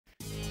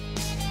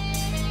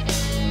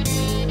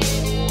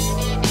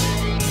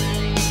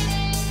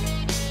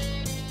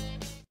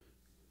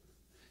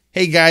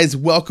Hey guys,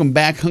 welcome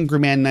back. Hungry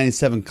Man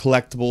 97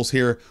 Collectibles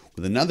here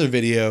with another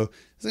video.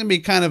 It's going to be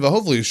kind of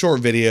hopefully a short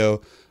video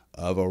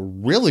of a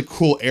really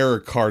cool error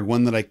card,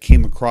 one that I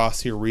came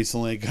across here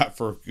recently, got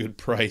for a good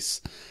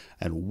price.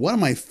 And one of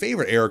my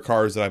favorite error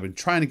cards that I've been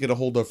trying to get a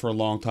hold of for a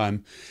long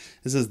time.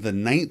 This is the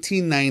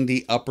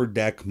 1990 Upper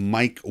Deck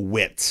Mike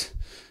Witt.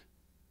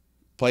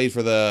 Played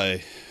for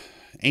the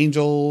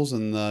Angels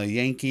and the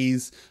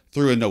Yankees,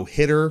 threw a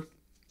no-hitter,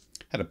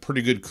 had a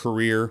pretty good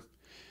career.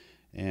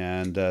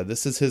 And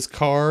this is his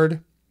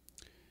card,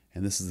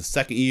 and this is the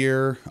second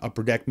year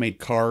Upper Deck made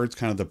cards,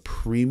 kind of the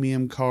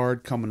premium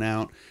card coming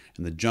out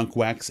in the junk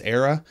wax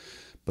era.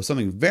 But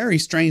something very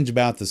strange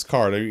about this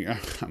card, I'm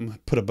gonna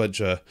put a bunch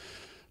of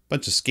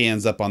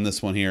scans up on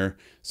this one here.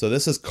 So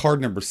this is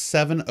card number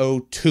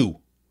 702.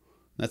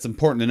 That's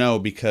important to know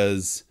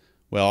because,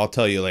 well, I'll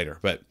tell you later.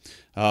 But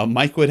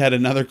Mike Witt had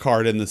another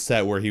card in the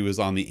set where he was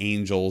on the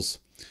Angels,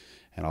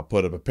 and I'll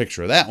put up a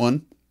picture of that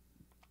one.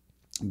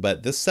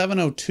 But this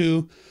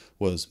 702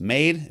 was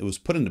made, it was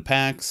put into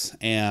packs,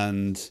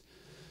 and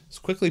it's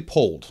quickly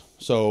pulled.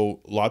 So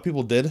a lot of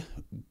people did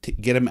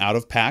get them out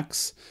of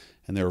packs,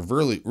 and they were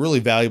really, really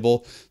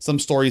valuable. Some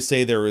stories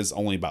say there is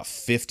only about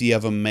 50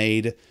 of them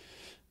made.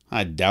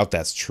 I doubt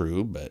that's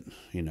true, but,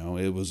 you know,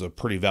 it was a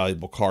pretty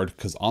valuable card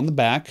because on the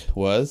back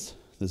was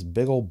this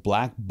big old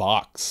black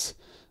box.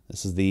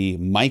 This is the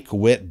Mike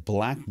Witt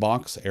Black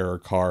Box error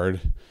card.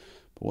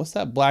 But what's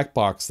that black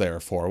box there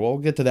for? Well, we'll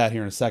get to that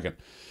here in a second.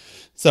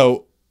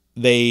 So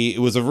it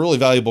was a really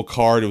valuable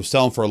card. It was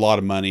selling for a lot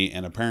of money,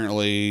 and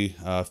apparently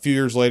a few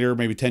years later,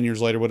 maybe 10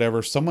 years later,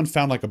 whatever, someone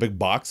found like a big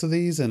box of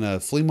these in a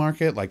flea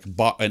market, like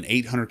bought an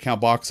 800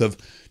 count box of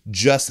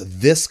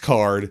just this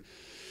card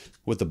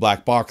with the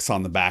black box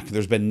on the back.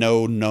 There's been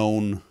no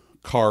known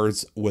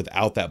cards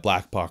without that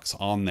black box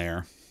on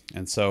there.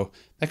 And so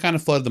that kind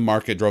of flooded the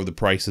market, drove the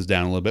prices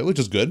down a little bit, which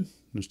is good.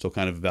 It's still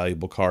kind of a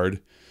valuable card.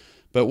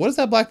 But what is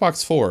that black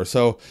box for?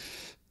 So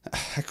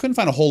I couldn't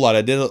find a whole lot.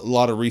 I did a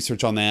lot of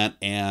research on that,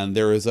 and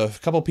there was a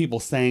couple people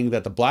saying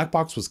that the black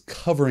box was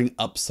covering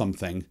up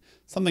something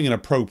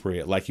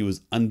inappropriate, like he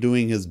was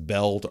undoing his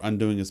belt or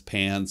undoing his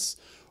pants,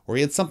 or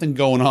he had something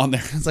going on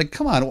there. It's like,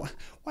 come on,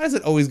 why does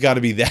it always got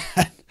to be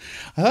that?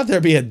 I thought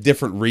there'd be a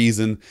different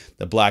reason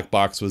the black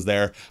box was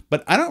there,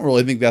 but I don't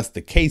really think that's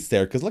the case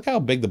there, because look how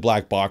big the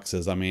black box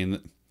is. I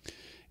mean,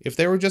 if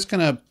they were just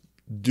going to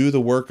do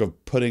the work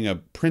of printing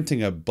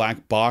a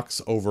black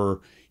box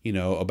over, you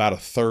know, about a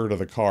third of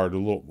the card, a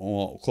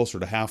little closer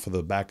to half of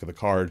the back of the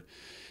card,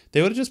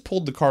 they would have just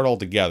pulled the card all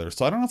together.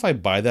 So I don't know if I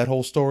buy that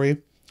whole story,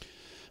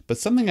 but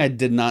something I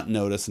did not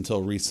notice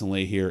until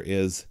recently here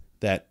is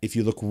that if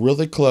you look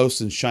really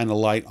close and shine a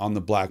light on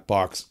the black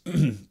box,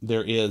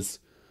 there's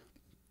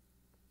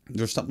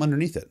something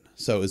underneath it.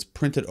 So it's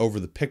printed over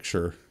the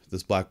picture,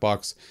 this black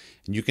box,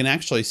 and you can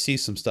actually see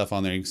some stuff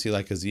on there. You can see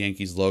like his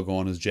Yankees logo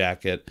on his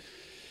jacket,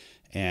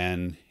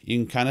 and you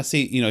can kind of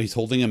see, you know, he's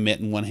holding a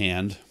mitt in one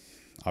hand,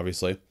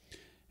 obviously,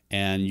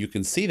 and you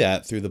can see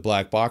that through the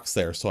black box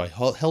there. So I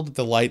held it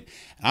the light.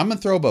 I'm gonna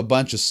throw up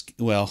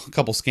a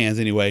couple scans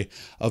anyway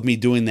of me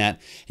doing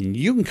that, and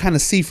you can kind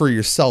of see for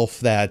yourself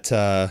that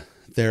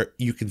there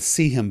you can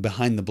see him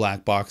behind the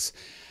black box.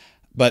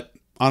 But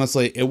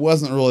honestly, it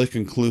wasn't really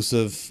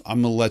conclusive.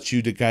 I'm gonna let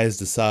you guys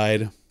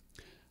decide.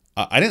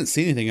 I didn't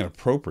see anything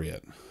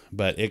inappropriate,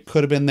 but it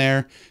could have been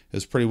there. It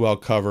was pretty well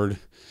covered.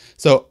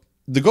 So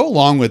to go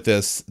along with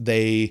this,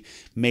 they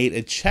made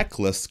a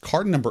checklist,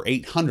 card number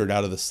 800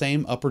 out of the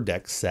same Upper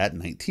Deck set,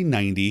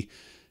 1990,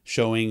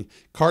 showing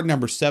card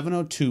number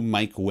 702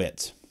 Mike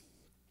Witt.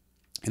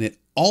 And it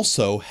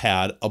also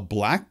had a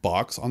black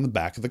box on the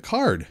back of the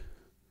card.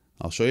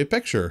 I'll show you a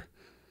picture.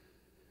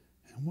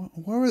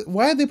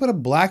 Why did they put a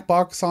black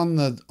box on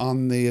the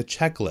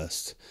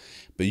checklist?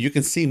 But you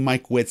can see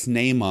Mike Witt's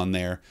name on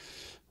there.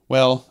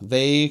 Well,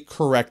 they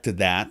corrected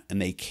that,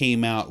 and they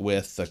came out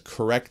with the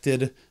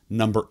corrected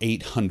number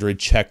 800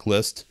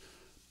 checklist,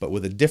 but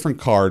with a different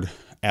card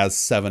as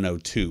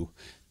 702.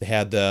 They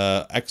had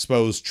the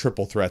Expos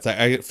triple threats.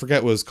 I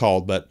forget what it's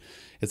called, but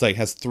it's like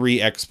has 3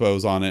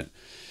 Expos on it.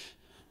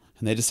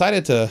 And they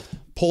decided to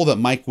pull the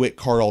Mike Witt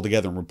card all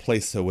together and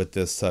replace it with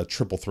this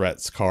triple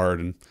threats card.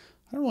 And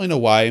I don't really know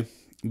why,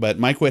 but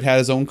Mike Witt had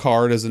his own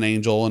card as an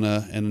Angel and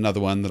another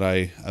one that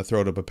I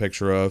throwed up a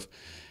picture of.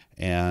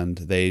 And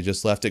they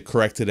just left it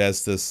corrected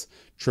as this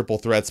triple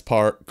threats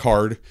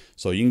card.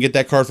 So you can get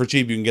that card for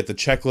cheap. You can get the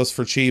checklist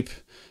for cheap,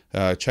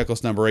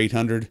 checklist number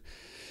 800.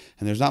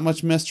 And there's not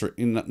much mystery,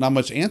 not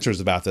much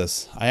answers about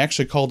this. I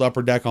actually called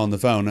Upper Deck on the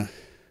phone. No,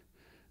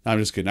 I'm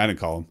just kidding. I didn't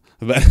call them,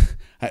 but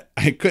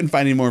I couldn't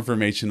find any more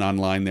information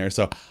online there.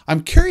 So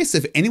I'm curious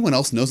if anyone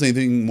else knows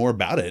anything more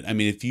about it. I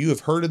mean, if you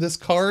have heard of this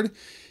card,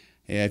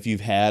 if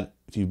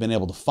you've been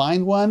able to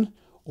find one,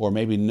 or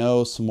maybe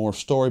know some more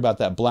story about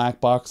that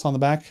black box on the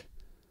back,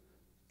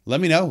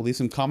 let me know. Leave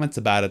some comments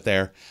about it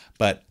there.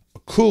 But a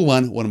cool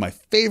one of my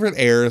favorite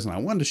errors, and I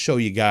wanted to show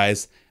you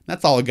guys.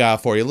 That's all I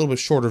got for you. A little bit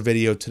shorter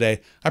video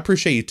today. I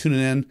appreciate you tuning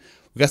in.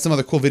 We got some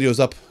other cool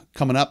videos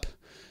coming up,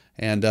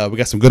 and we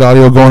got some good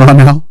audio going on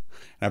now.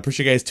 And I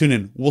appreciate you guys tuning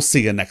in. We'll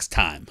see you next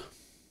time.